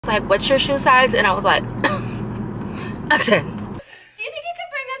Like, what's your shoe size? And I was like, a 10. Do you think you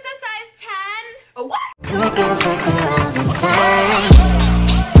could bring us a size 10? A what?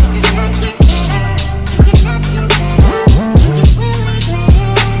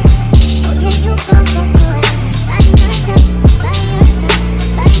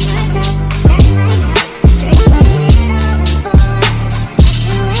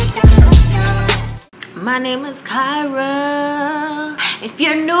 My name is Kyra. If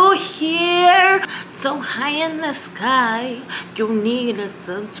you're new here, so high in the sky, you need to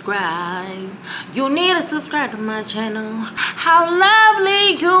subscribe. You need to subscribe to my channel. How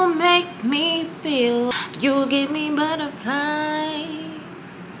lovely you make me feel. You give me butterflies.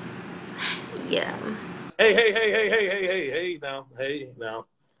 Yeah. Hey now.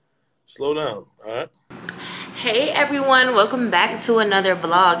 Slow down, all right? Hey everyone, welcome back to another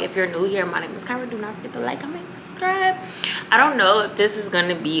vlog. If you're new here, my name is Kyra. Do not forget to like, comment, subscribe. I don't know if this is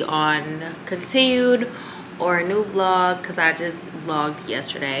gonna be on continued or a new vlog because I just vlogged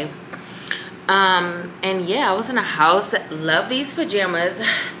yesterday. And yeah, I was in a house. Love these pajamas.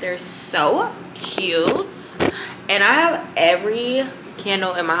 They're so cute. And I have every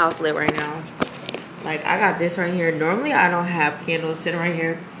candle in my house lit right now. Like, I got this right here. Normally I don't have candles sitting right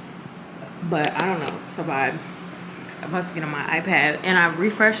here, but I don't know, it's a vibe. I'm about to get on my iPad, and I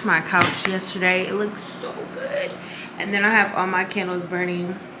refreshed my couch yesterday. It looks so good. And then I have all my candles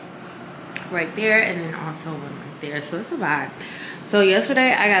burning right there, and then also one right there, so it's a vibe. So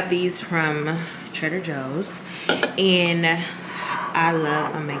yesterday I got these from Trader Joe's, and I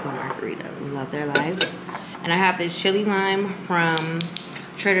love a mango margarita. Love their life. And I have this chili lime from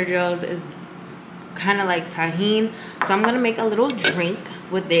Trader Joe's. It's kind of like tahini, so I'm gonna make a little drink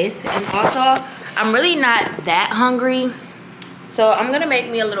with this. And also, I'm really not that hungry, so I'm gonna make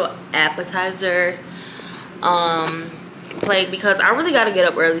me a little appetizer plate because I really gotta get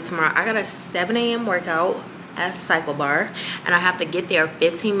up early tomorrow. I got a 7 a.m. workout at Cycle Bar, and I have to get there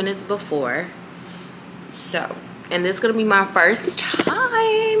 15 minutes before. So, and this is gonna be my first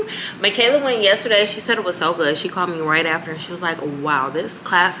time. Michaela went yesterday. She said it was so good. She called me right after, and she was like, wow, this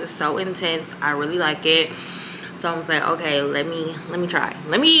class is so intense. I really like it. So I was like, okay, let me try.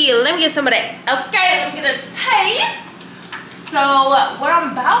 Let me get some of that. Okay, let me get a taste. So what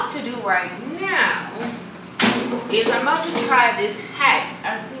I'm about to do right now is I'm about to try this hack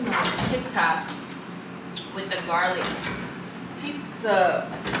I seen on TikTok with the garlic pizza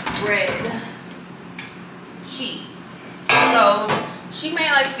bread cheese. So she made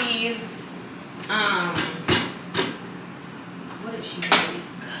like these what did she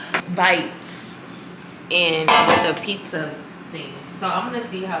make? Bites. And with the pizza thing. So I'm gonna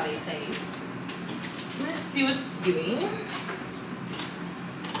see how they taste. Let's see what's doing.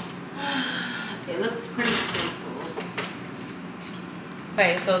 It looks pretty simple.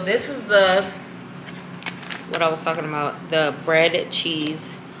 Okay, so this is what I was talking about, the bread, cheese,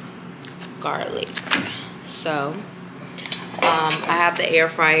 garlic. So I have the air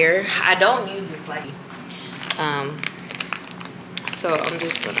fryer. I don't use this like so I'm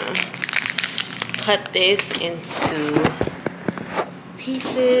just gonna cut this into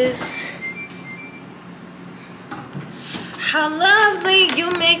pieces. How lovely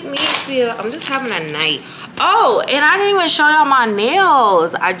you make me feel. I'm just having a night. Oh, and I didn't even show y'all my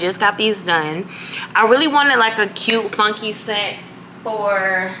nails. I just got these done. I really wanted like a cute funky scent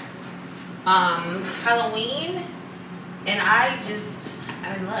for Halloween, and I'm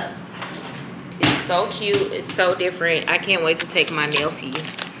in love. It's so cute. It's so different. I can't wait to take my nail fee.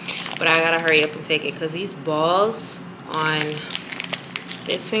 But I gotta hurry up and take it because these balls on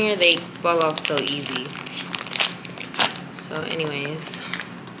this finger, they fall off so easy. So anyways,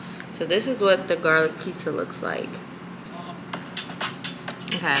 so this is what the garlic pizza looks like.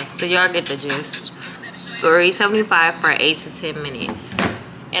 Okay, so y'all get the gist. $3.75 for 8 to 10 minutes.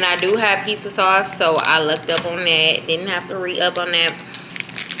 And I do have pizza sauce, so I looked up on that. Didn't have to re-up on that.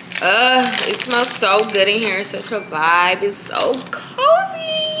 It smells so good in here. Such a vibe. It's so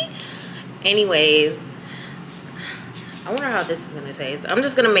cozy. Anyways, I wonder how this is gonna taste. I'm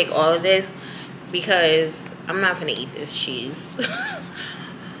just gonna make all of this because I'm not gonna eat this cheese.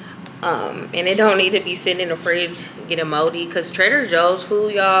 And it don't need to be sitting in the fridge getting moldy, because Trader Joe's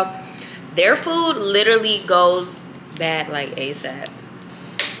food, y'all, their food literally goes bad like ASAP.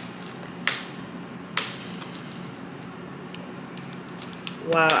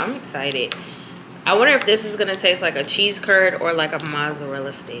 Wow, I'm excited. I wonder if this is gonna taste like a cheese curd or like a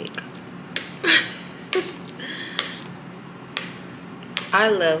mozzarella stick. I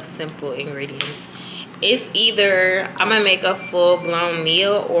love simple ingredients. It's either I'm gonna make a full-blown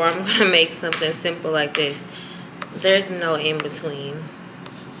meal or I'm gonna make something simple like this. There's no in between.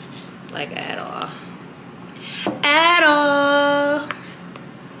 Like at all. At all.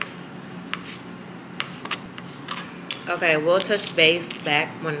 Okay, we'll touch base back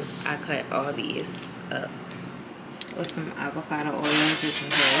when I cut all these up with some avocado oil just in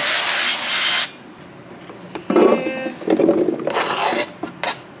case. Here.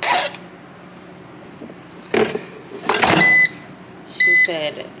 She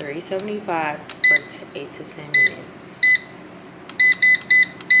said $3.75 for 8 to 10 minutes.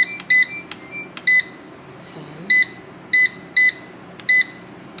 10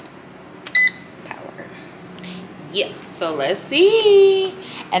 power. Yeah, so let's see.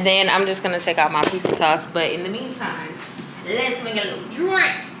 And then I'm just gonna take out my pizza sauce, but in the meantime, let's make a little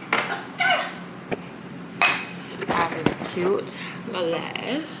drink. Okay. I have this cute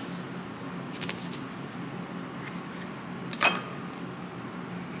glass.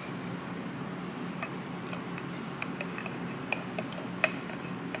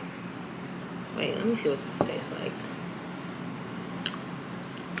 Wait, let me see what this tastes like.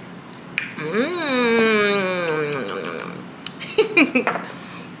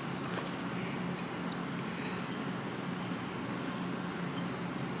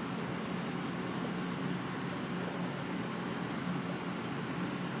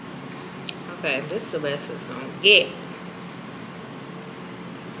 Okay, this is the best it's gonna get.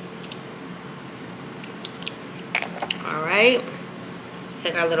 All right, let's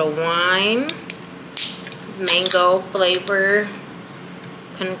take our little wine, mango flavor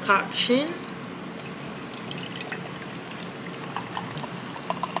concoction.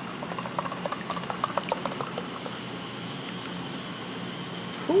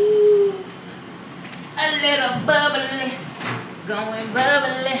 Ooh, a little bubbly, going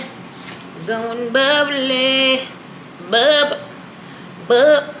bubbly, going bubbly, bub.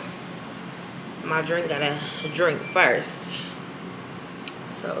 My drink gotta drink first.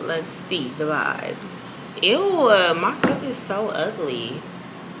 So let's see the vibes. Ew, my cup is so ugly.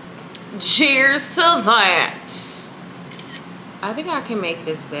 Cheers to that. I think I can make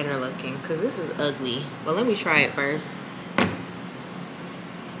this better looking because this is ugly. But let me try it first.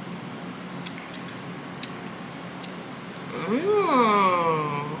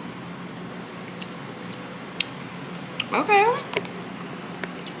 Okay.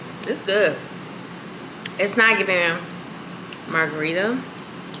 It's good. It's not giving margarita,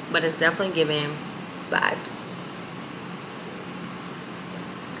 but it's definitely giving vibes.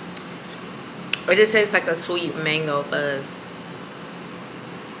 It just tastes like a sweet mango fuzz.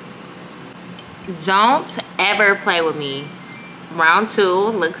 Don't ever play with me. Round 2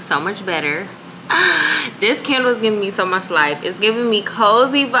 looks so much better. This candle is giving me so much life. It's giving me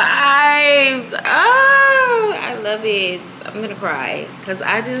cozy vibes. Oh, I love it. I'm gonna cry because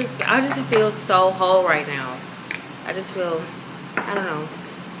I just feel so whole right now. I just feel, I don't know.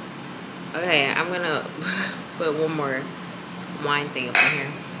 Okay, I'm gonna put one more wine thing up in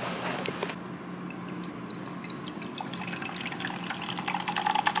here.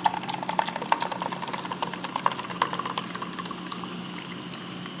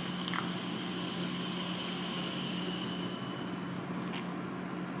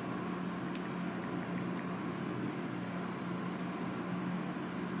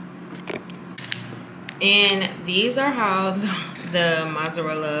 And these are how the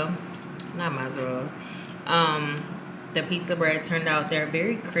mozzarella, not mozzarella, the pizza bread turned out. They're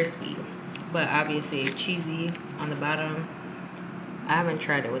very crispy, but obviously cheesy on the bottom. I haven't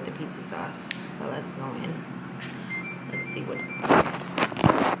tried it with the pizza sauce, so let's go in. Let's see what it's like.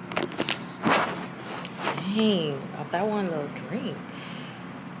 Dang, off that one little drink.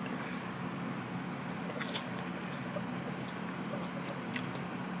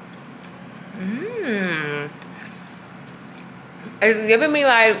 It's giving me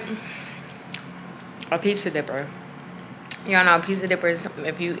like a pizza dipper. Y'all know pizza dippers,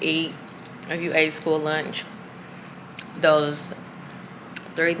 if you ate school lunch, those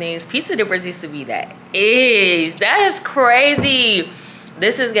 3 things, pizza dippers used to be that. That is crazy.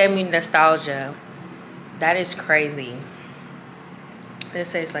 This is giving me nostalgia. That is crazy.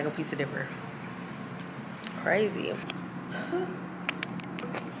 This tastes like a pizza dipper. Crazy.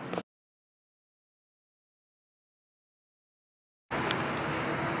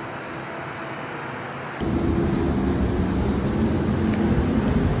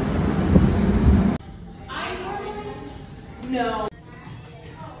 No.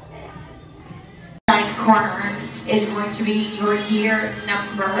 Corner is going to be your year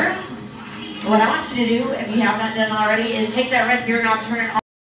number. What I want you to do, if you have not done already, is take that red gear knob, turn it on.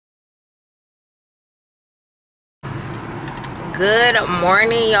 Good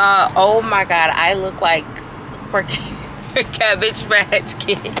morning, y'all. Oh my god, I look like freaking Cabbage Patch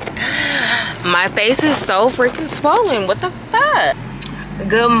Kid. My face is so freaking swollen. What the fuck?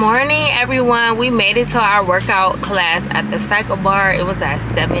 Good morning, everyone. We made it to our workout class at the cycle bar. It was at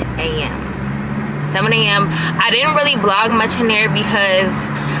 7 a.m. 7 a.m. I didn't really vlog much in there because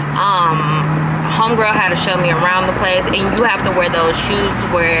homegirl had to show me around the place, and you have to wear those shoes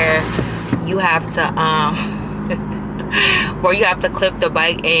where you have to where you have to clip the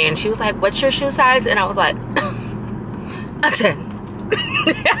bike. And she was like, what's your shoe size? And I was like, a 10.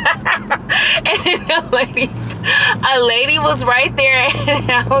 And then a lady was right there,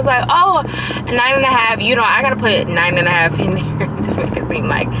 and I was like, oh, 9.5. You know, I gotta put 9.5 in there to make it seem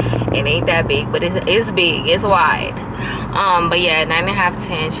like it ain't that big, but it's big, it's wide. But yeah, 9.5,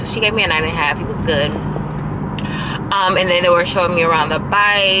 10. She gave me a 9.5. It was good. And then they were showing me around the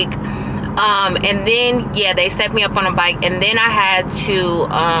bike. And then yeah, they set me up on a bike, and then I had to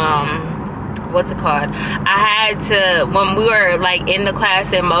what's it called? I had to, when we were like in the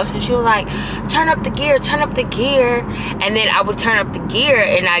class in motion, she was like, turn up the gear, turn up the gear. And then I would turn up the gear,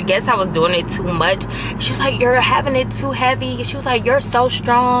 and I guess I was doing it too much. She was like, you're having it too heavy. She was like, you're so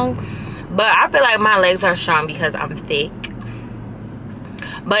strong. But I feel like my legs are strong because I'm thick.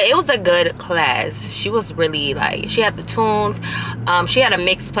 But it was a good class. She was really like, she had the tunes. She had a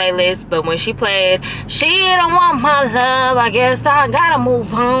mixed playlist, but when she played, she don't want my love, I guess I gotta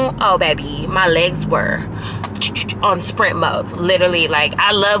move on. Oh baby, my legs were on sprint mode, literally. Like,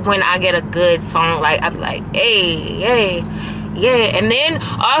 I love when I get a good song, like I'd be like, hey, yeah. And then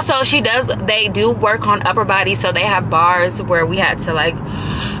also they do work on upper body, so they have bars where we had to like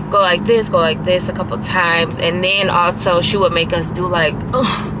go like this a couple times. And then also she would make us do like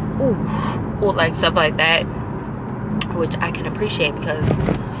ooh, like stuff like that, which I can appreciate because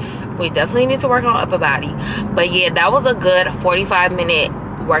we definitely need to work on upper body. But yeah, that was a good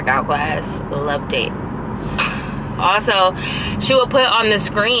 45-minute workout class. Loved it. Also, she would put on the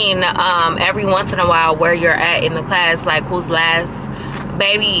screen every once in a while where you're at in the class, like who's last.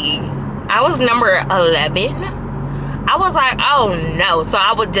 Baby, I was number 11. I was like, oh no. So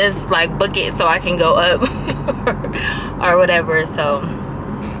I would just like book it so I can go up or whatever. So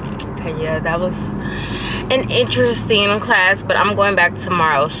yeah, that was an interesting class, but I'm going back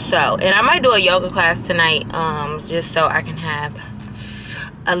tomorrow. So, and I might do a yoga class tonight, just so I can have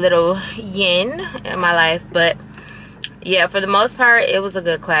a little yin in my life. But yeah, for the most part, it was a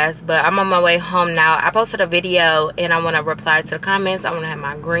good class. But I'm on my way home now. I posted a video, and I want to reply to the comments. I want to have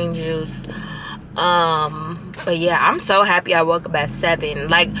my green juice. But yeah, I'm so happy I woke up at 7.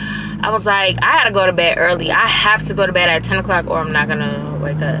 Like, I was like, I had to go to bed early. I have to go to bed at 10 o'clock or I'm not gonna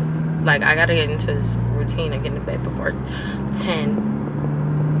wake up. Like, I gotta get into this routine of getting to bed before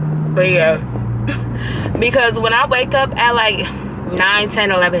 10. But yeah, because when I wake up at like 9,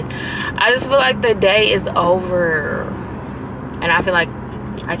 10, 11, I just feel like the day is over, and I feel like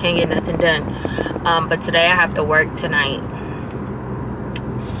I can't get nothing done. But today I have to work tonight,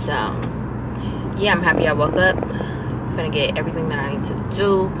 so yeah, I'm happy I woke up. I'm gonna get everything that I need to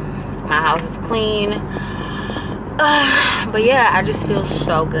do. My house is clean. But yeah, I just feel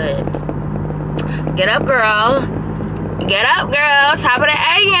so good. Get up, girl. Get up, girl. Top of the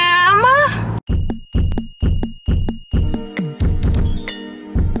AM.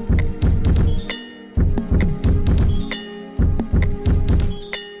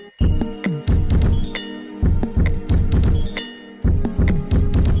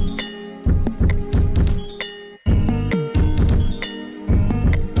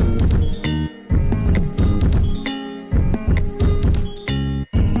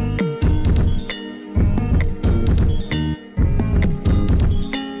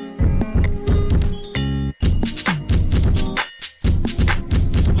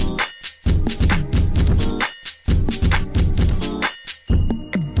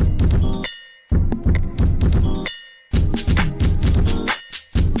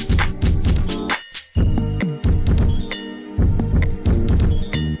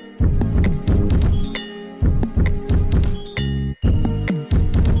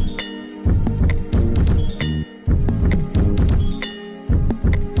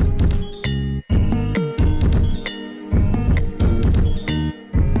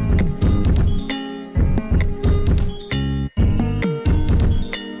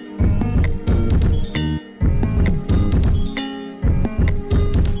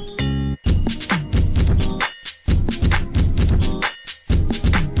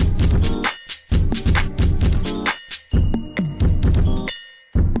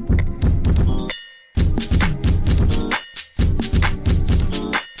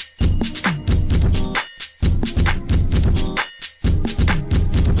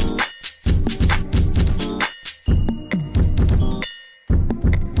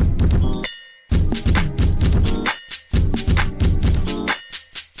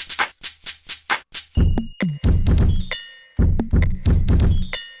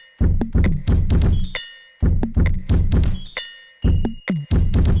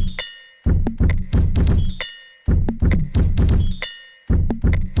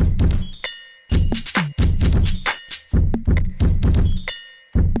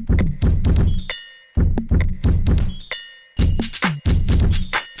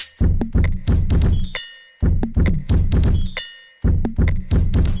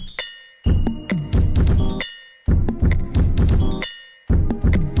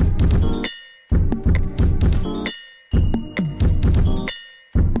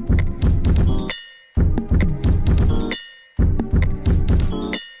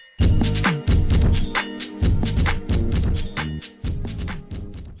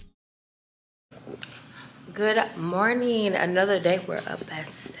 Good morning. Another day. We're up at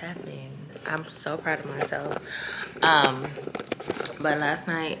 7. I'm so proud of myself. But last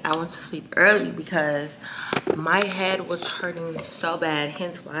night I went to sleep early because my head was hurting so bad,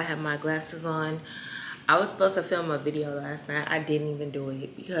 hence why I have my glasses on. I was supposed to film a video last night. I didn't even do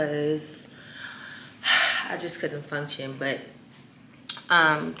it because I just couldn't function. But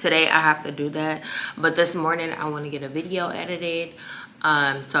today I have to do that. But this morning I want to get a video edited.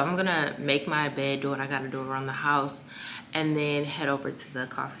 So I'm gonna make my bed, do what I gotta do around the house, and then head over to the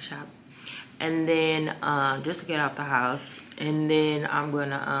coffee shop, and then just to get out the house. And then I'm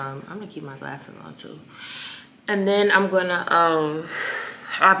gonna keep my glasses on too, and then I'm gonna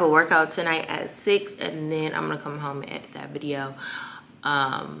have a workout tonight at 6, and then I'm gonna come home and edit that video.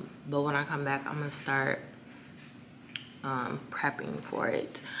 But when I come back, I'm gonna start prepping for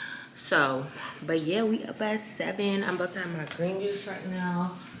it. So, but yeah, we up at 7. I'm about to have my green juice right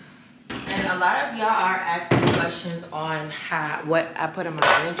now. And a lot of y'all are asking questions on what I put in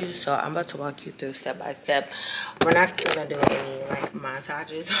my green juice. So I'm about to walk you through step by step. We're not gonna do any like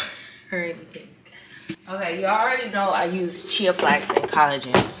montages or anything. Okay, y'all already know I use chia flax and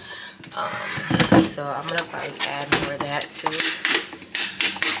collagen. So I'm gonna probably add more of that too.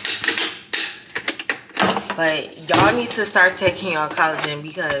 But y'all need to start taking your collagen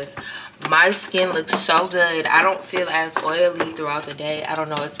because my skin looks so good. I don't feel as oily throughout the day. I don't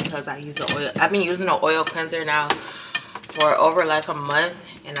know, it's because I use the oil. I've been using an oil cleanser now for over like a month,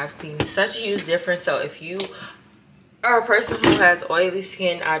 and I've seen such a huge difference. So if you are a person who has oily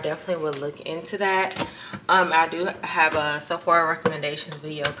skin, I definitely would look into that. I do have a Sephora recommendations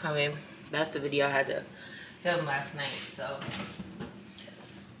video coming. That's the video I had to film last night. So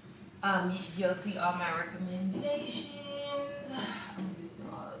you'll see all my recommendations. I'm using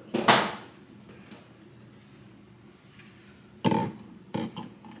all of these.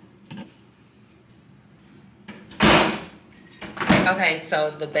 Okay,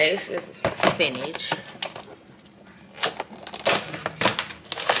 so the base is spinach.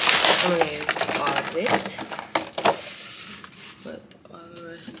 I'm gonna use all of it. Put all the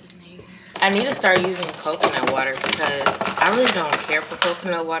rest in there. I need to start using coconut water because I really don't care for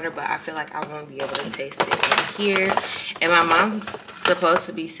coconut water, but I feel like I won't be able to taste it in here. And my mom's supposed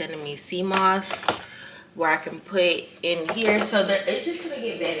to be sending me sea moss where I can put in here, so that it's just gonna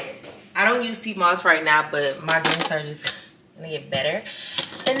get better. I don't use sea moss right now, but my drinks are just gonna get better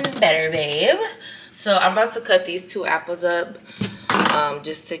and better, babe. So I'm about to cut these 2 apples up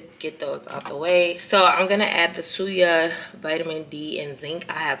just to get those out the way. So I'm gonna add the soooo, vitamin D, and zinc.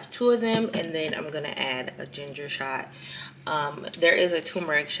 I have 2 of them, and then I'm gonna add a ginger shot. There is a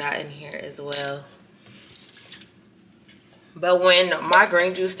turmeric shot in here as well. But when my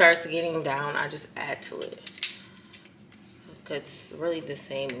green juice starts getting down, I just add to it because it's really the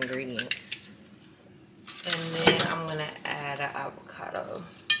same ingredients. And then I'm gonna add an avocado.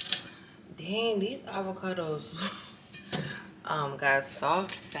 Dang, these avocados got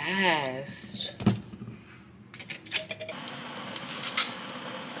soft fast.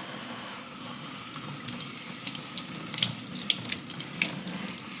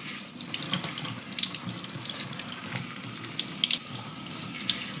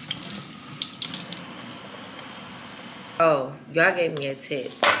 Oh, y'all gave me a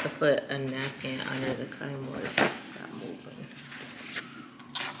tip to put a napkin under the cutting board so it stop moving.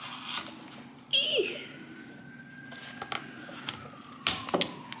 Eee.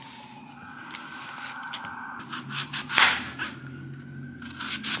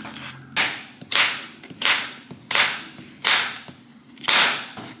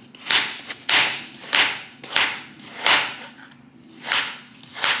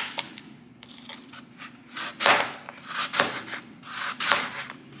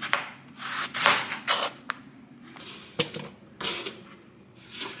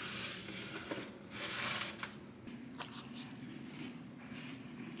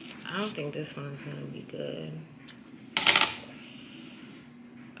 I don't think this one's gonna be good.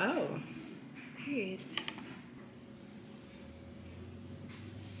 Oh, great.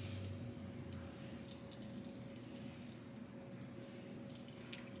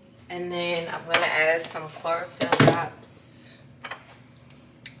 And then I'm gonna add some chlorophyll drops.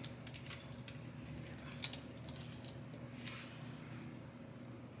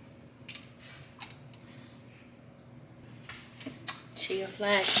 Chia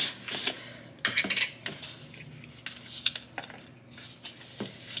flax.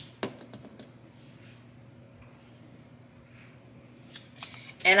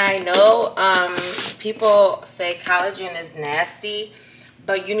 And I know people say collagen is nasty,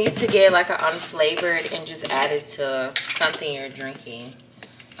 but you need to get like an unflavored and just add it to something you're drinking.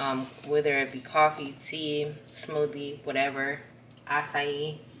 whether it be coffee, tea, smoothie, whatever,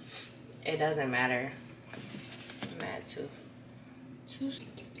 acai, it doesn't matter. I'm mad too.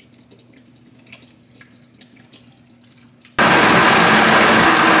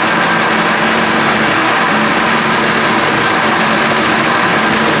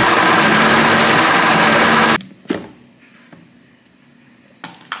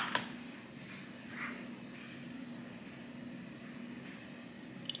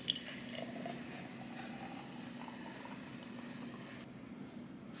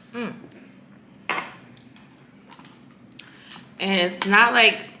 And it's not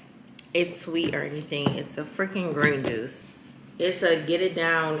like it's sweet or anything. It's a freaking green juice. It's a get it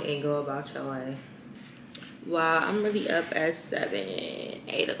down and go about your way. Wow, I'm really up at 7,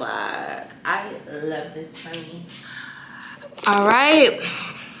 8 o'clock. I love this for me. All right,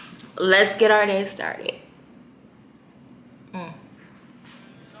 let's get our day started.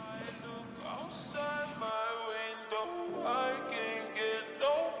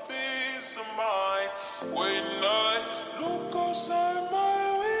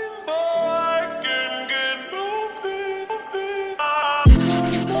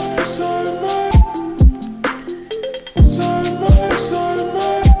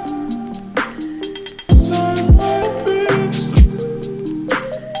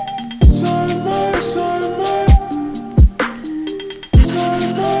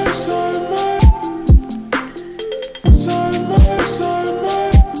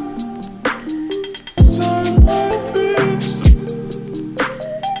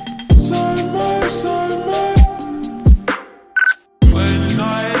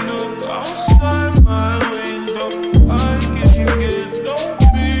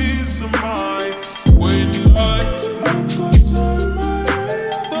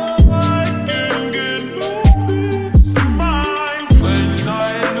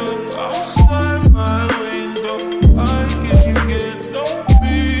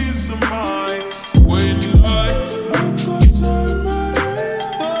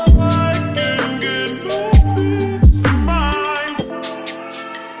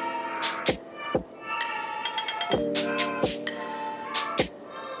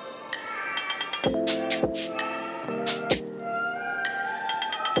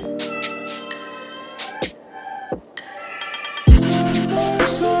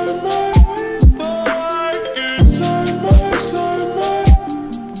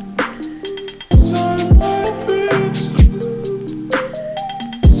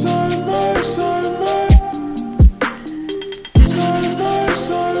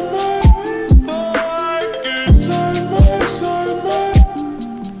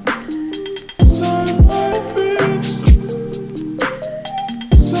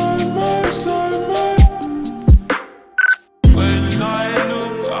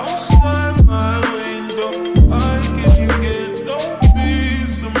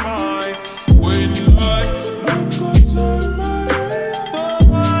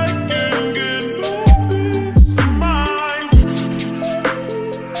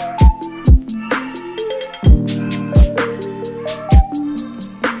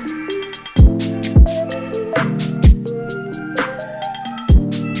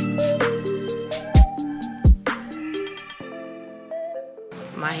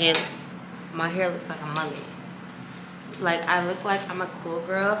 My hair looks like a mullet. Like, I look like I'm a cool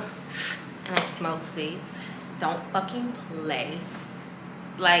girl and I smoke cigs. Don't fucking play.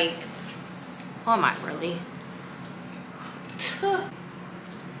 Like, who am I really?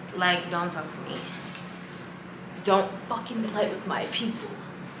 Like, don't talk to me. Don't fucking play with my people.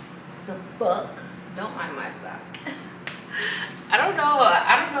 The fuck? Don't mind my sock. I don't know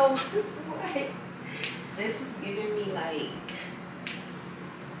why. This is giving me like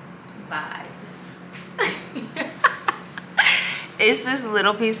vibes. It's this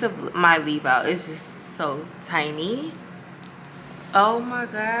little piece of my leave out. It's just so tiny. Oh my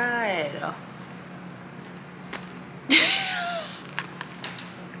god.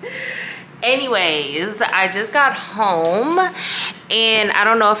 Anyways, I just got home and I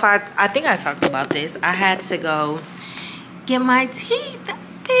don't know if I think I talked about this. I had to go get my teeth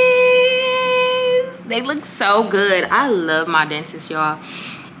fixed. They look so good. I love my dentist, y'all.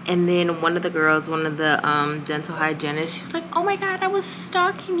 And then one of the girls, one of the dental hygienists, she was like, oh my god, I was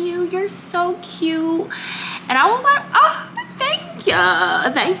stalking you, you're so cute. And I was like, oh,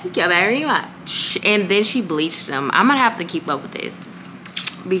 thank you very much. And then she bleached them. I'm gonna have to keep up with this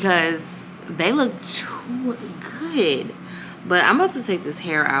because they look too good. But I'm about to take this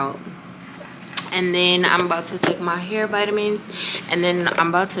hair out, and then I'm about to take my hair vitamins, and then I'm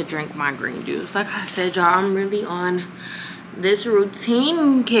about to drink my green juice. Like I said, y'all, I'm really on this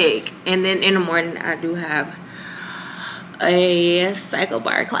routine kick. And then in the morning I do have a cycle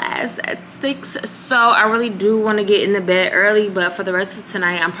bar class at 6, so I really do want to get in the bed early. But for the rest of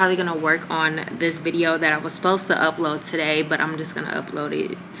tonight, I'm probably gonna work on this video that I was supposed to upload today, but I'm just gonna upload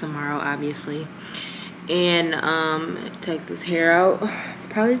it tomorrow, obviously, and take this hair out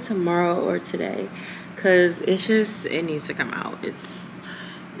probably tomorrow or today, because it needs to come out. It's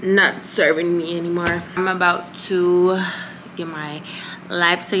not serving me anymore. I'm about to get my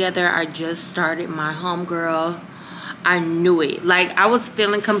life together. I just started my homegirl. I knew it. Like, I was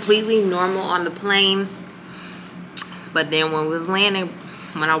feeling completely normal on the plane, but then when we was landing,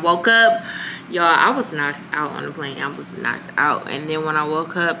 when I woke up, y'all, I was knocked out on the plane. I was knocked out. And then when I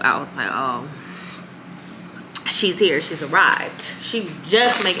woke up, I was like, oh, she's here. She's arrived. She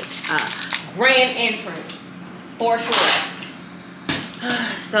just made a grand entrance for sure.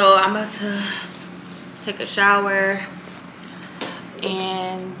 So I'm about to take a shower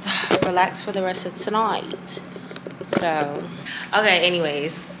and relax for the rest of tonight. So, okay,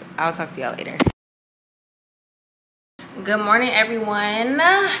 anyways, I'll talk to y'all later. Good morning, everyone.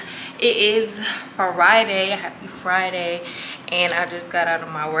 It is Friday. Happy Friday. And I just got out of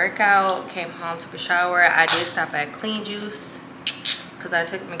my workout, came home, took a shower. I did stop at Clean Juice because I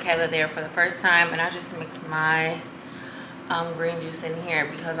took Michaela there for the first time, and I just mixed my green juice in here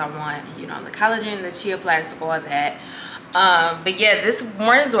because I want, you know, the collagen, the chia flax, all that. But yeah, this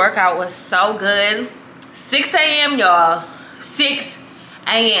morning's workout was so good. 6 a.m. y'all, 6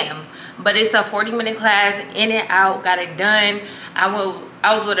 a.m. but it's a 40-minute class, in and out, got it done. I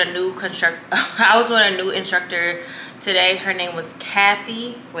was with a new instructor today. Her name was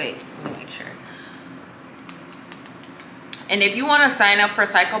Kathy. Wait, let me make sure. And if you want to sign up for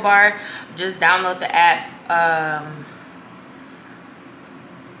Cycle Bar, just download the app.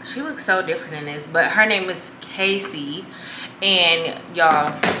 She looks so different in this, but her name is Casey, and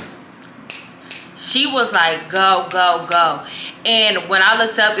y'all, she was like, go, go, go. And when I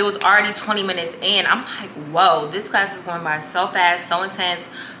looked up, it was already 20 minutes in. I'm like, whoa, this class is going by so fast, so intense,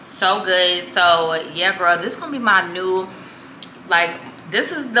 so good. So yeah, girl, this is gonna be my new, like,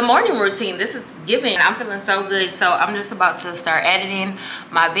 this is the morning routine. This is giving. I'm feeling so good. So I'm just about to start editing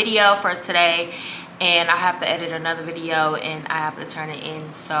my video for today, and I have to edit another video and I have to turn it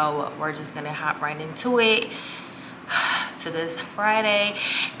in. So we're just gonna hop right into it, to this Friday.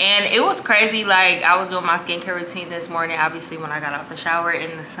 And it was crazy. Like, I was doing my skincare routine this morning, obviously, when I got out the shower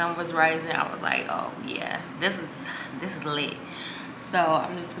and the sun was rising. I was like, oh yeah, this is lit. So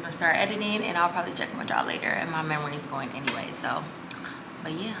I'm just gonna start editing, and I'll probably check in with y'all later, and my memory's going anyway. So,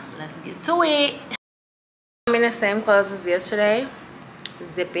 but yeah, let's get to it. I'm in the same clothes as yesterday.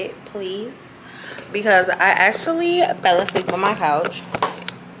 Zip it, please, because I actually fell asleep on my couch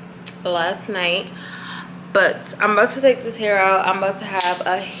last night. But I'm about to take this hair out. I'm about to have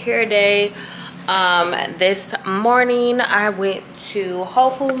a hair day. This morning I went to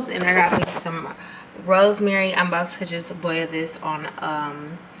Whole Foods and I got me some rosemary. I'm about to just boil this on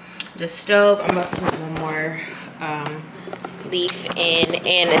the stove. I'm about to put one more leaf in.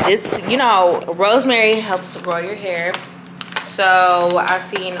 And this, you know, rosemary helps to grow your hair. So I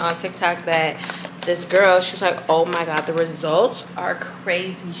seen on TikTok that this girl, she was like, oh my god, the results are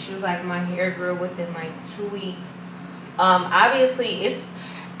crazy. She was like, my hair grew within like 2 weeks. Obviously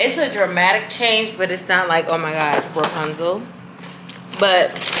it's a dramatic change, but it's not like, oh my god, Rapunzel. But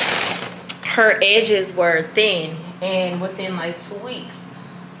her edges were thin, and within like 2 weeks,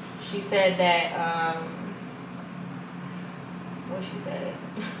 she said that what she said?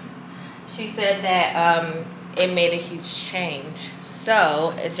 She said that it made a huge change.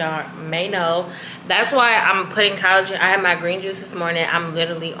 So, as y'all may know, that's why I'm putting collagen. I had my green juice this morning. I'm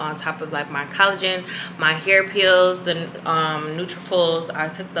literally on top of like my collagen, my hair peels, the Nutrifuls. I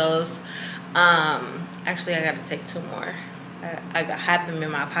took those. Actually, I got to take 2 more. I had them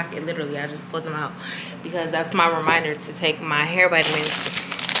in my pocket. Literally, I just pulled them out because that's my reminder to take my hair vitamins.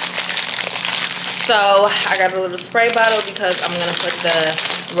 So I got a little spray bottle because I'm gonna put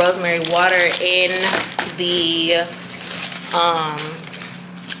the rosemary water in the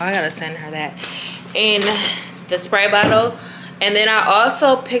I gotta send her that, in the spray bottle. And then I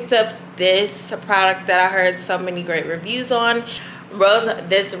also picked up this product that I heard so many great reviews on,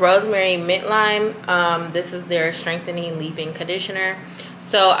 this rosemary mint lime. This is their strengthening leave-in conditioner.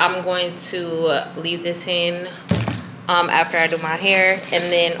 So I'm going to leave this in after I do my hair. And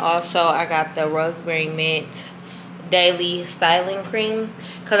then also I got the rosemary mint daily styling cream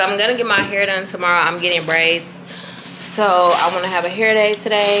because I'm gonna get my hair done tomorrow. I'm getting braids. So I want to have a hair day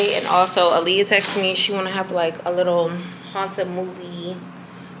today. And also Ilyyy texted me, she want to have like a little haunted movie.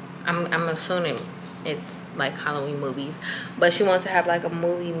 I'm assuming it's like Halloween movies, but she wants to have like a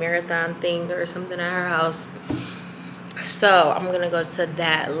movie marathon thing or something at her house. So I'm gonna go to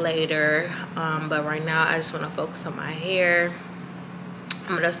that later, but right now I just want to focus on my hair.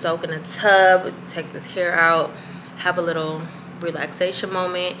 I'm gonna soak in a tub, take this hair out, have a little relaxation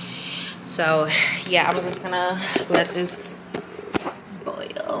moment. So yeah, I'm just gonna let this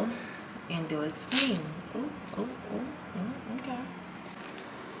boil and do its thing. Ooh, ooh, ooh, ooh, okay.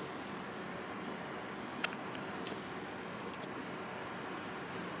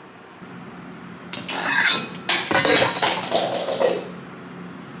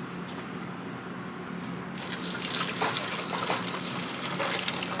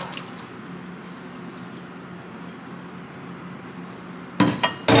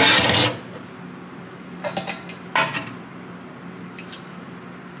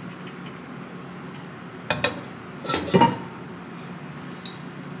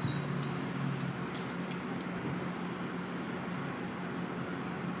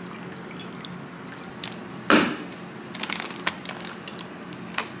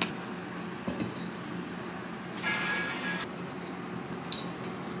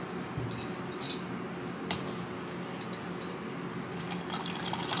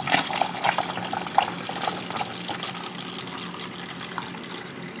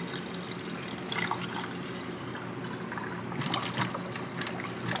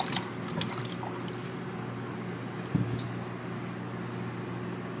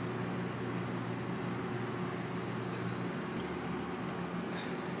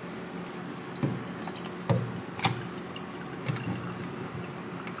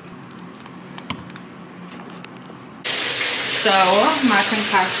 So my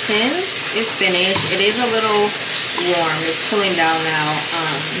concoction is finished. It is a little warm. It's cooling down now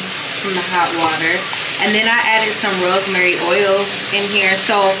from the hot water. And then I added some rosemary oil in here.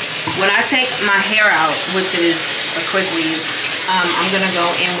 So when I take my hair out, which is a quick leave, I'm gonna go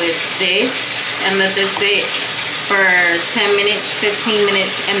in with this and let this sit for 10 minutes, 15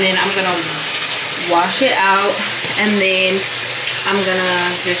 minutes, and then I'm gonna wash it out, and then I'm gonna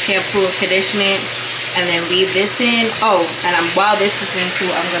just shampoo and condition it, and then leave this in. Oh, and while this is in too,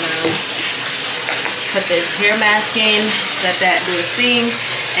 I'm gonna put this hair mask in, let that do its thing,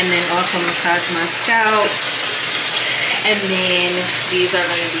 and then also massage my scalp. And then these are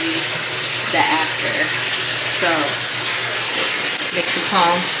gonna be the after. So mix the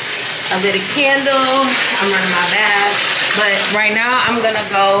comb. I lit a candle. I'm running my bath, but right now I'm gonna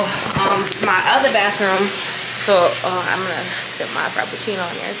go to my other bathroom. So I'm gonna sip my frappuccino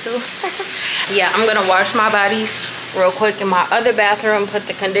in there too. Yeah, I'm gonna wash my body real quick in my other bathroom, put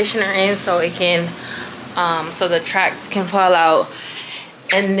the conditioner in so it can so the tracks can fall out,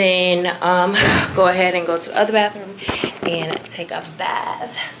 and then go ahead and go to the other bathroom and take a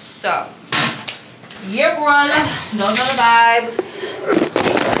bath. So yeah, run, those are the vibes.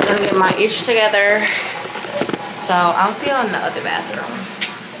 I'm gonna get my itch together, so I'll see you in the other bathroom.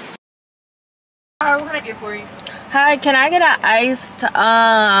 Hi, what can I get for you? Hi, can I get an iced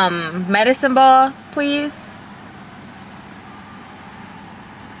medicine ball, please?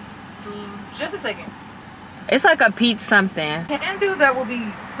 Just a second. It's like a peach something. Can do that will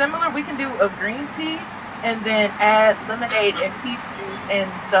be similar. We can do a green tea and then add lemonade and peach juice and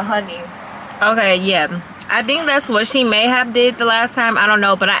the honey. Okay, yeah. I think that's what she may have did the last time. I don't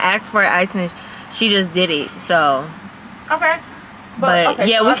know, but I asked for ice and she just did it, so. Okay. But okay,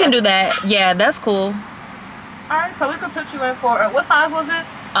 yeah, so we can do that. Yeah, that's cool. Alright, so we can put you in for, what size was it?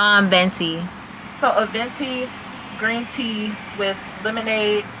 Venti. So a venti green tea with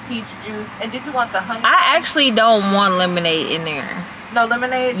lemonade, peach juice, and did you want the honey? I actually don't want lemonade in there. No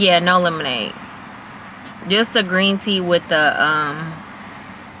lemonade? Yeah, no lemonade. Just a green tea with the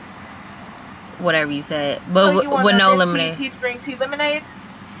whatever you said, but so with no venti, lemonade. Peach green tea lemonade?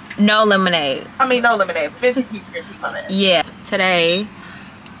 No lemonade. I mean no lemonade. Venti peach green tea lemonade. Yeah. Today,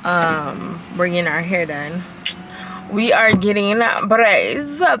 we're getting our hair done. We are getting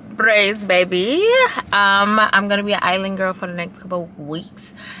braids, baby. I'm gonna be an island girl for the next couple of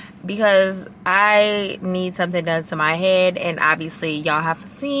weeks because I need something done to my head, and obviously y'all have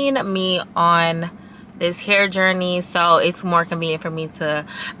seen me on this hair journey, so it's more convenient for me to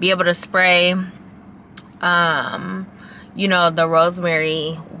be able to spray you know, the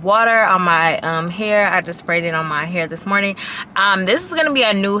rosemary water on my hair. I just sprayed it on my hair this morning. This is gonna be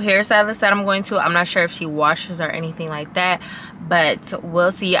a new hairstylist that I'm going to. I'm not sure if she washes or anything like that, but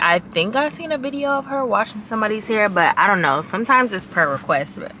we'll see. I think I've seen a video of her washing somebody's hair, but I don't know. Sometimes it's per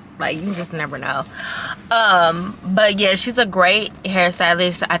request, but like you just never know. But yeah, she's a great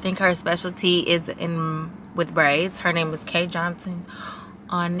hairstylist. I think her specialty is with braids. Her name is Kay Johnson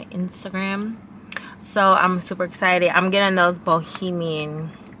on Instagram. So I'm super excited. I'm getting those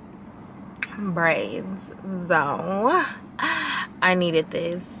bohemian braids, so I needed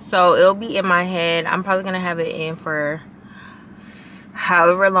this. So it'll be in my head. I'm probably gonna have it in for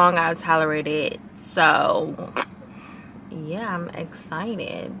however long I tolerate it. So yeah, I'm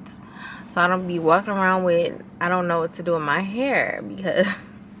excited. So I don't be walking around with, I don't know what to do with my hair because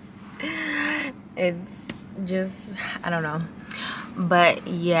it's just, I don't know. But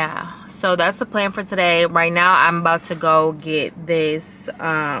yeah, so that's the plan for today. Right now I'm about to go get this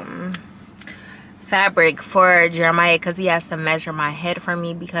fabric for Jeremiah because he has to measure my head for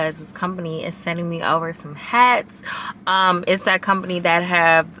me because his company is sending me over some hats. It's that company that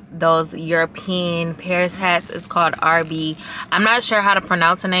have those European Paris hats. It's called RB. I'm not sure how to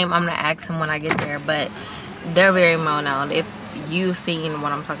pronounce the name. I'm gonna ask him when I get there, but they're very well known. If you've seen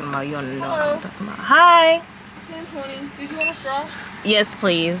what I'm talking about, you'll know what I'm talking about. Hi. 10-20. Did you want a straw? Yes,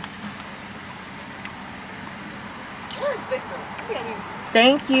 please.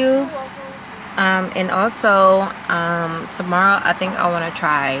 Thank you. And also tomorrow I think I want to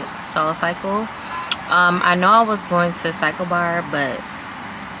try Soul Cycle. I know I was going to Cycle Bar, but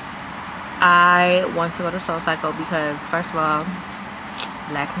I want to go to Soul Cycle because first of all,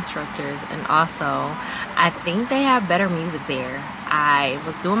 black instructors, and also I think they have better music there. I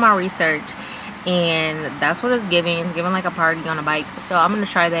was doing my research and that's what it's giving. It's giving like a party on a bike. So I'm gonna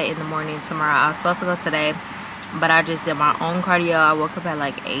try that in the morning tomorrow. I was supposed to go today, but I just did my own cardio. I woke up at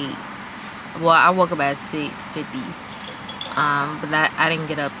like 8. Well, I woke up at 6:50. But that I didn't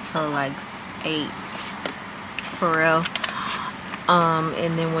get up till like 8 for real.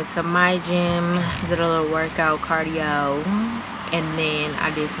 And then went to my gym, did a little workout cardio, and then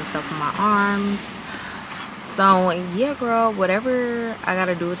I did some stuff with my arms. So yeah, girl, whatever I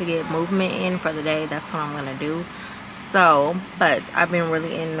gotta do to get movement in for the day, that's what I'm gonna do. So, but I've been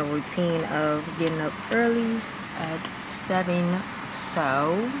really in the routine of getting up early at 7.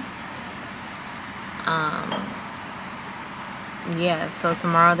 So yeah, so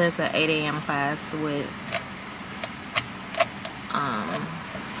tomorrow there's an 8 a.m. class with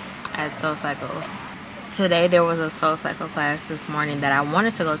at Soul Cycle. Today there was a Soul Cycle class this morning that I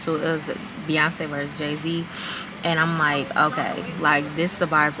wanted to go to. It was Beyonce versus Jay-Z, and I'm like, okay, like this is the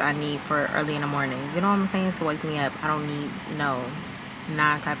vibes I need for early in the morning, you know what I'm saying, to wake me up. I don't need no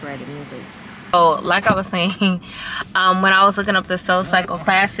non-copyrighted music. So like I was saying, when I was looking up the Soul Cycle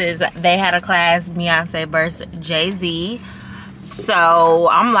classes, they had a class Beyonce versus Jay-Z. So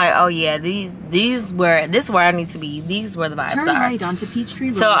I'm like, oh yeah, this is where I need to be. These where the vibes Turn are. right onto Peachtree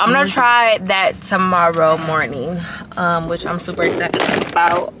Road. So I'm gonna try that tomorrow morning, which I'm super excited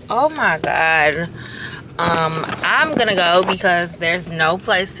about. Oh my god. I'm gonna go because there's no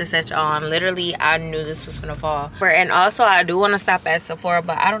place to set on. Literally, I knew this was gonna fall. And also I do want to stop at Sephora,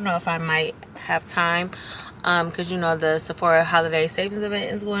 but I don't know if I might have time, because you know the Sephora holiday savings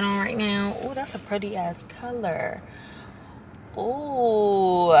event is going on right now. Oh, that's a pretty ass color.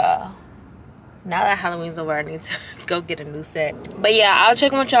 Oh, now that Halloween's over, I need to go get a new set. But yeah, I'll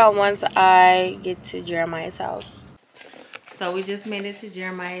check with y'all once I get to Jeremiah's house. So we just made it to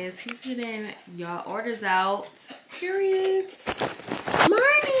Jeremiah's. He's getting y'all orders out. Periods.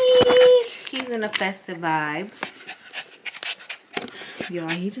 Morning. He's in the festive vibes. Y'all,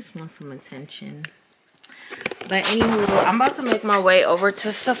 he just wants some attention. But anywho, I'm about to make my way over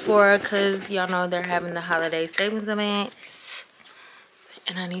to Sephora because y'all know they're having the holiday savings event.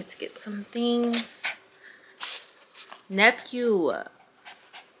 And I need to get some things. Nephew,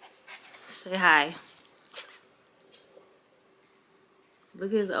 say hi.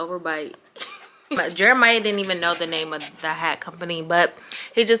 Look at his overbite. Jeremiah didn't even know the name of the hat company, but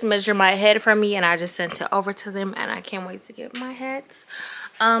he just measured my head for me and I just sent it over to them, and I can't wait to get my hats.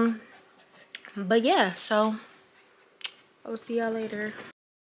 But yeah, so I'll see y'all later.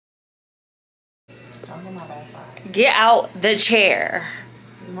 Get out the chair.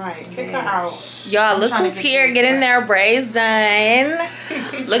 Right, kick her out. Y'all, look who's here getting their braids done.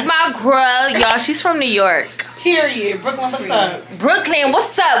 Look, my girl. Y'all, she's from New York. Period. Brooklyn, what's up? Brooklyn,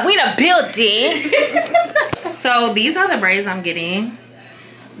 what's up? We in a building. So these are the braids I'm getting.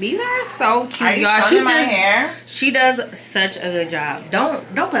 These are so cute, y'all. She does such a good job. Don't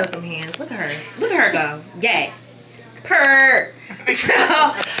play with them hands. Look at her. Look at her go. Yes. Purr. So,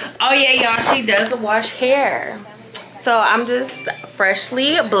 oh yeah, y'all, she does wash hair. So I'm just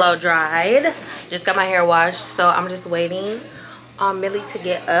freshly blow dried. Just got my hair washed. So I'm just waiting on Millie to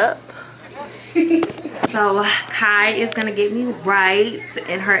get up. So Kai is gonna get me right,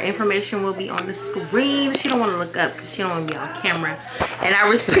 and her information will be on the screen. She don't want to look up because she don't want to be on camera, and I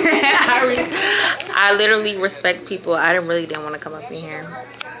respect. I literally respect people. I really didn't want to come up in here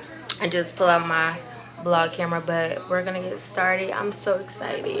and just pull out my vlog camera, but we're gonna get started. I'm so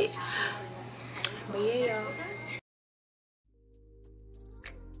excited. But yeah, y'all.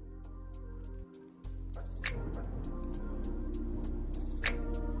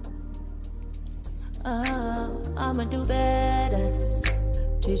 I'ma do better,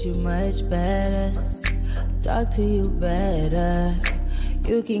 treat you much better, talk to you better.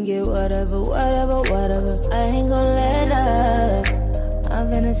 You can get whatever, whatever, whatever. I ain't gon' let up,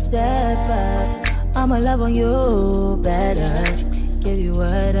 I'm finna step up. I'ma love on you better, give you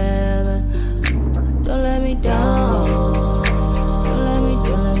whatever. Don't let me down, don't let me,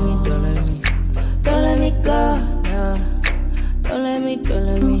 don't let me, don't let me, don't let me go, no. Don't let me, don't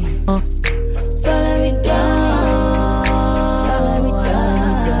let me. Don't let me down, don't let me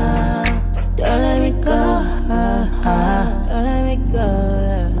down, don't let me go, don't let me go,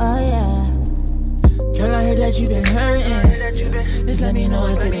 oh yeah. Girl, I heard that you been hurting. Just let me know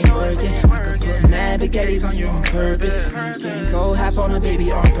if it ain't working. I could put mad spaghettis on you on purpose. You can go half on a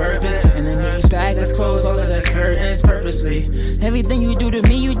baby on purpose. And then me back, let's close all of the curtains purposely. Everything you do to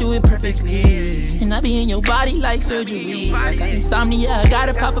me, you do it perfectly. And I be in your body like surgery. I got insomnia, I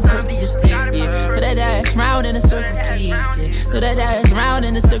gotta pop a perky to stick, yeah. Throw that ass round in a circle, please, yeah. Throw that ass round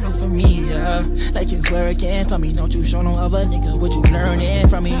in a circle for me, yeah. Like you working for me, don't you show no other nigga what you learning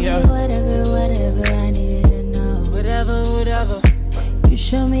from me, yeah. Whatever, whatever I needed to know. Whatever, whatever. You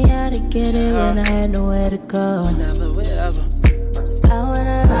showed me how to get it when I had nowhere to go. Whatever, whatever. I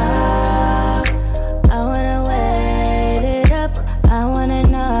wanna rock, I wanna wait it up. I wanna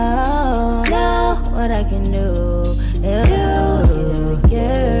know what I can do.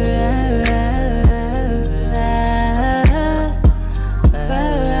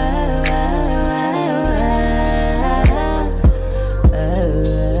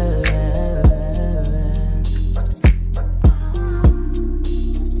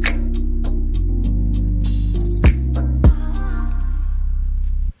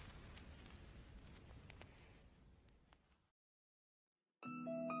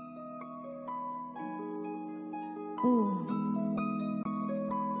 Ooh.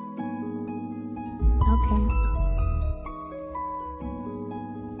 Okay.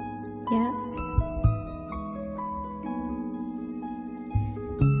 Yeah.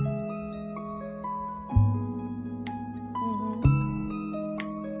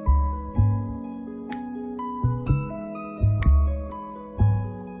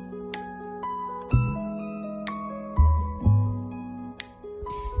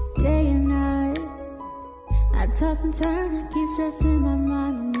 Day and night, I toss and turn, I keep stressing my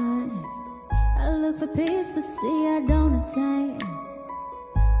mind. I look for peace, but see I don't attain.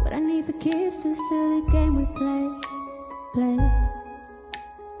 What I need for keeps this silly game we play.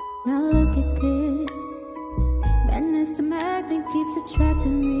 Now look at this, madness the magnet keeps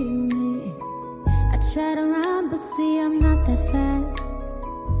attracting me to me. I try to run, but see I'm not that fast.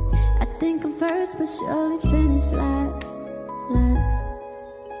 I think I'm first, but surely finish last.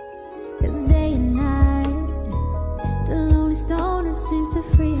 It's day and night, the lonely stoner seems to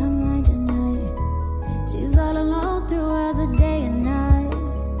free her mind at night. She's all alone throughout the day and night.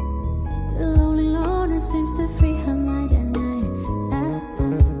 The lonely loner seems to free her mind at night.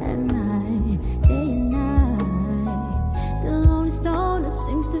 At night, day and night. The lonely stoner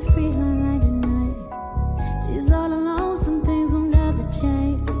seems to free her mind at night. She's all alone, some things will never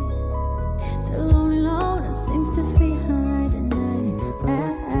change. The lonely loner seems to free her mind at night.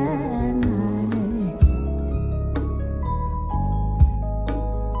 At night.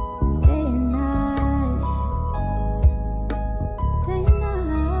 Day and night. Day and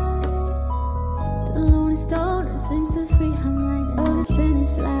night. The lonely stoner seems to free her mind. Only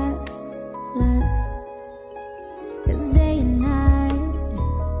finish last. It's day and night.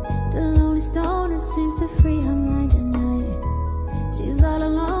 The lonely stoner seems to free her mind at night. She's all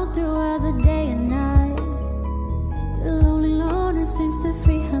alone throughout the day and night. The lonely loner seems to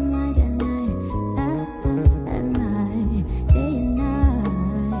free her mind at night. At night, day and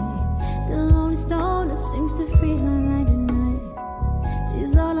night. The lonely stoner seems to free her mind at night.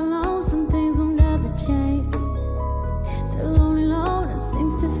 She's all alone, some things will never change. The lonely loner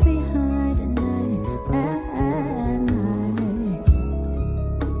seems to free her mind at night. At night.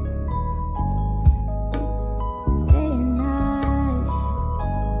 Day and night.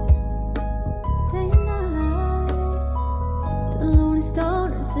 Day and night. The lonely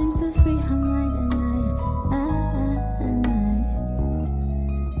stoner seems to free her mind at night. At night.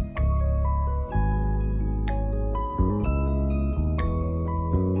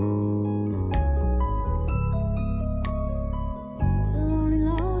 The lonely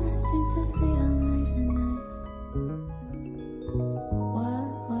loner seems to free her mind at night. What?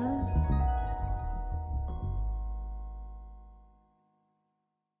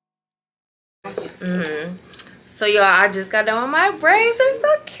 So y'all, I just got done with my braids. They're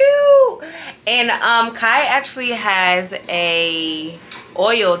so cute. And Kai actually has a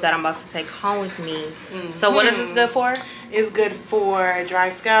oil that I'm about to take home with me. So what is this good for? It's good for dry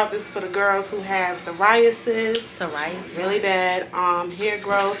scalp. This is for the girls who have psoriasis. Psoriasis. Really bad hair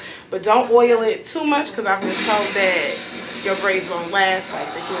growth. But don't oil it too much because I've been told that your braids won't last.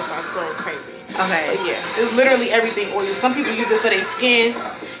 Like the hair starts growing crazy. Okay. But yeah, it's literally everything oil. Some people use it for their skin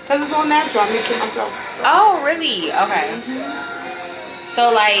because it's all natural. I mix it myself. Oh, really? Okay.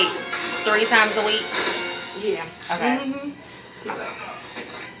 So like 3 times a week? Yeah. Okay. Smell it.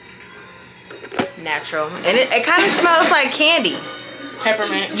 Natural. And it kind of smells like candy.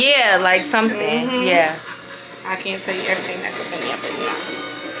 Peppermint. Yeah, like something. Yeah. I can't tell you everything that's up in there, but yeah.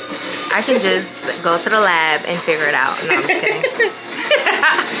 I can just go to the lab and figure it out. No, I'm just kidding.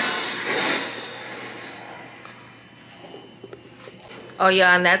 Oh,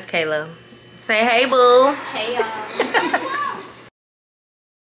 yeah, and that's Kayla. Say hey, boo. Hey, y'all.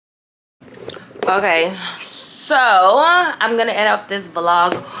 Okay, so I'm gonna end off this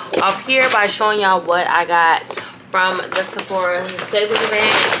vlog off here by showing y'all what I got from the Sephora savings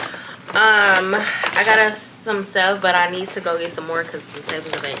event. I got us some stuff, but I need to go get some more because the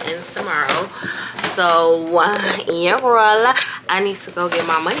savings event ends tomorrow. So yeah, girl, I need to go get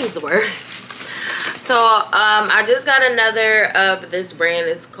my money's worth. So I just got another of this brand.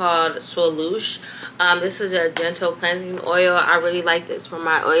 It's called soooo. This is a gentle cleansing oil. I really like this for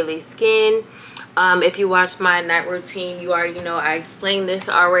my oily skin. If you watched my night routine, you already know I explained this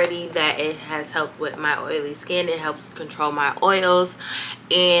already, that it has helped with my oily skin. It helps control my oils,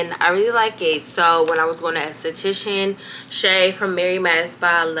 and I really like it. So when I was going to a esthetician, Shay from Mary Mad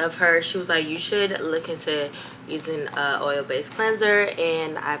Spa, I love her. She was like, you should look into using oil-based cleanser,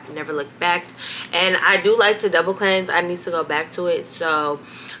 and I've never looked back. And I do like to double cleanse. I need to go back to it. So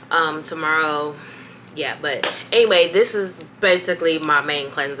tomorrow, yeah, but anyway, this is basically my main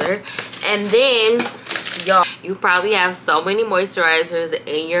cleanser. And then y'all, you probably have so many moisturizers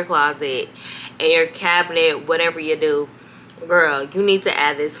in your closet, in your cabinet, whatever you do, girl, you need to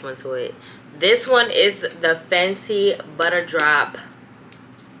add this one to it. This one is the Fenty Butter Drop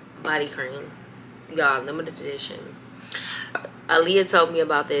body cream, y'all, limited edition. Aaliyah told me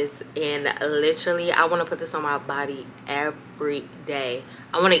about this, and literally I want to put this on my body every day.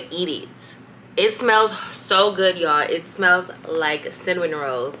 I want to eat it. It smells so good, y'all. It smells like cinnamon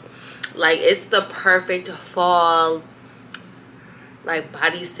rolls. Like, it's the perfect fall like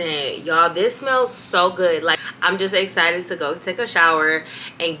body scent, y'all. This smells so good. Like, I'm just excited to go take a shower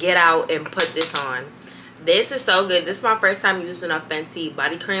and get out and put this on. This is so good. This is my first time using a Fenty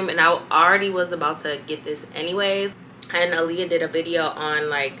body cream, and I already was about to get this anyways. And Aaliyah did a video on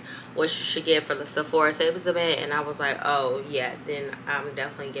like what you should get for the Sephora savings event, and I was like, oh yeah, then I'm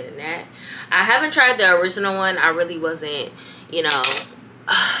definitely getting that. I haven't tried the original one. I really wasn't, you know,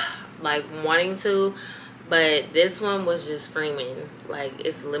 like wanting to, but this one was just screaming. Like,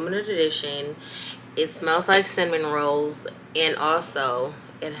 it's limited edition. It smells like cinnamon rolls, and also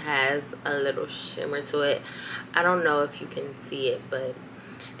it has a little shimmer to it. I don't know if you can see it, but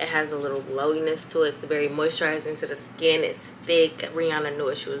it has a little glowiness to it. It's very moisturizing to the skin. It's thick. Rihanna knew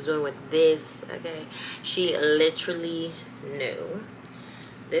what she was doing with this, okay? She literally knew.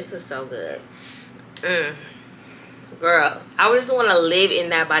 This is so good. Girl, I just want to live in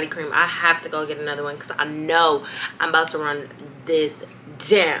that body cream. I have to go get another one because I know I'm about to run this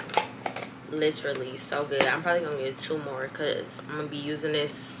down. Literally so good. I'm probably going to get 2 more because I'm going to be using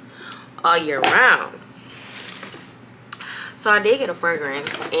this all year round. So I did get a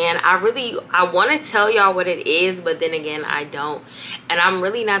fragrance, and I want to tell y'all what it is, but then again, I don't. And I'm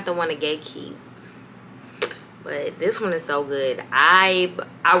really not the one to gatekeep. But this one is so good. I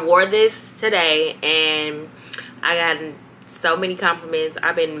wore this today, and I got so many compliments.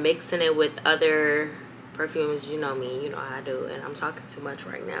 I've been mixing it with other perfumes. You know me, you know how I do, and I'm talking too much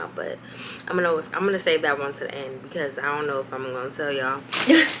right now, but I'm gonna save that one to the end because I don't know if I'm gonna tell y'all.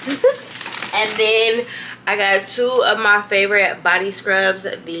 And then I got 2 of my favorite body scrubs.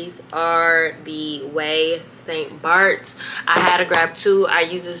 These are the Way St. Bart's. I had to grab 2. I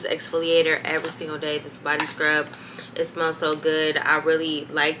use this exfoliator every single day, this body scrub. It smells so good. I really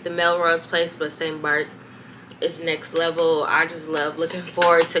like the Melrose Place, but St. Bart's is next level. I just love looking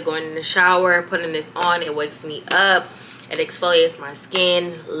forward to going in the shower, putting this on. It wakes me up. It exfoliates my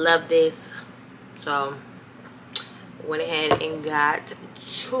skin. Love this. So went ahead and got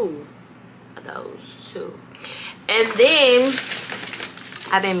 2 of those too. And then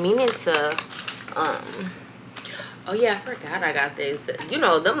I've been meaning to oh yeah, I forgot I got this. You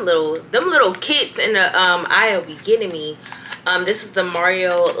know, them little kits in the aisle be getting me. This is the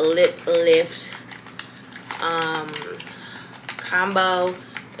Mario Lip Lift combo.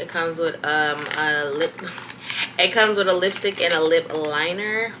 It comes with a lip. It comes with a lipstick and a lip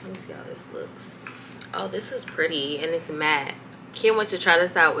liner. Let me see how this looks. Oh, this is pretty and it's matte. Can't wait to try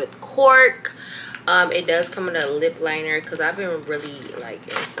this out with cork. It does come with a lip liner because I've been really like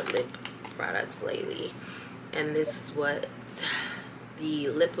into lip products lately, and this is what the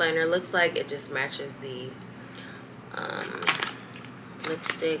lip liner looks like. It just matches the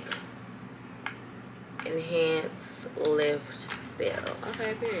lipstick. Enhance, lift, fill.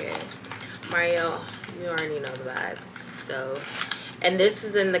 Okay, period. Mario, you already know the vibes. So, and this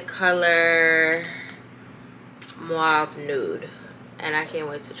is in the color Mauve Nude, and I can't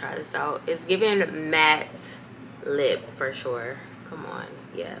wait to try this out. It's giving matte lip for sure. Come on,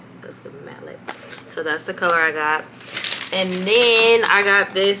 yeah, that's giving matte lip. So that's the color I got. And then I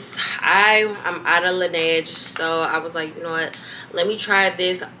got this. I'm out of Laneige, so I was like, you know what, let me try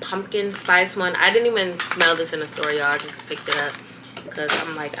this pumpkin spice one. I didn't even smell this in the store, y'all. I just picked it up because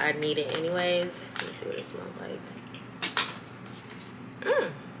I'm like, I need it anyways. Let me see what it smells like.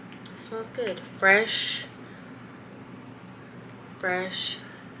 It smells good. Fresh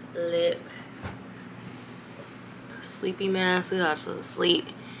lip sleepy mask. It got to sleep.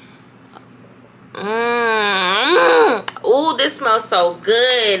 Ooh, this smells so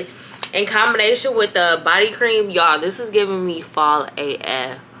good in combination with the body cream, y'all. This is giving me fall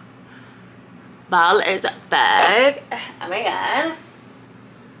AF. Fall is back. Oh my god.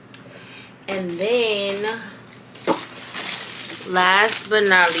 And then last but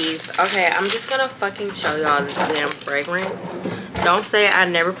not least, okay, I'm just gonna fucking show y'all this damn fragrance. Don't say I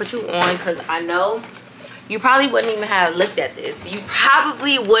never put you on, because I know you probably wouldn't even have looked at this. You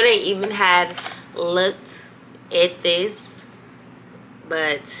probably wouldn't even have looked at this,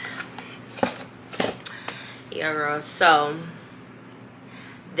 but yeah, girl. So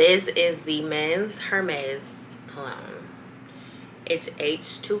this is the men's Hermes cologne. It's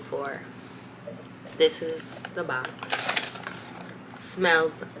H24. This is the box.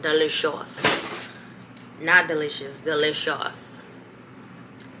 Smells delicious. Not delicious, delicious.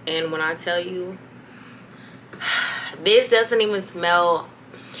 And when I tell you, this doesn't even smell,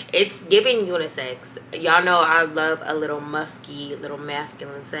 it's giving unisex. Y'all know I love a little musky, little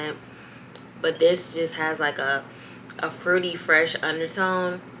masculine scent, but this just has like a fruity, fresh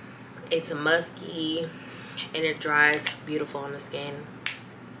undertone. It's musky and it dries beautiful on the skin.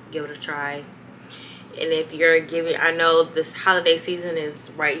 Give it a try. And if you're giving, I know this holiday season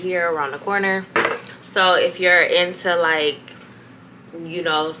is right here around the corner, so if you're into, like, you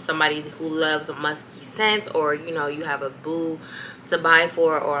know, somebody who loves musky scents, or you know, you have a boo to buy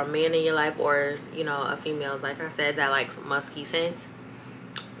for, or a man in your life, or you know, a female, like I said, that likes musky scents,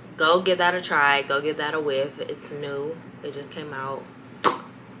 go give that a try. Go give that a whiff. It's new, it just came out.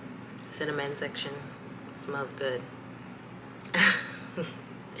 It's in the men's section. It smells good.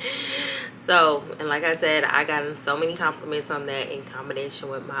 So, and like I said, I got so many compliments on that in combination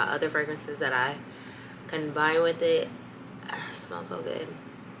with my other fragrances that I combine with it. It smells so good.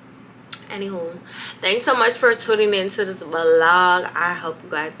 Anywho, thanks so much for tuning into this vlog. I hope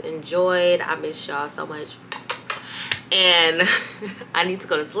you guys enjoyed. I miss y'all so much, and I need to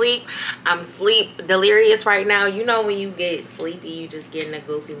go to sleep. I'm sleep delirious right now. You know when you get sleepy, you just get in a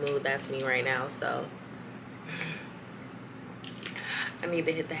goofy mood. That's me right now. So I need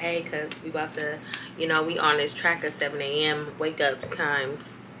to hit the hay because we about to, you know, we on this track of 7 a.m. wake up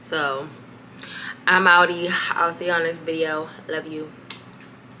times. So I'm outie. I'll see you on next video. Love you.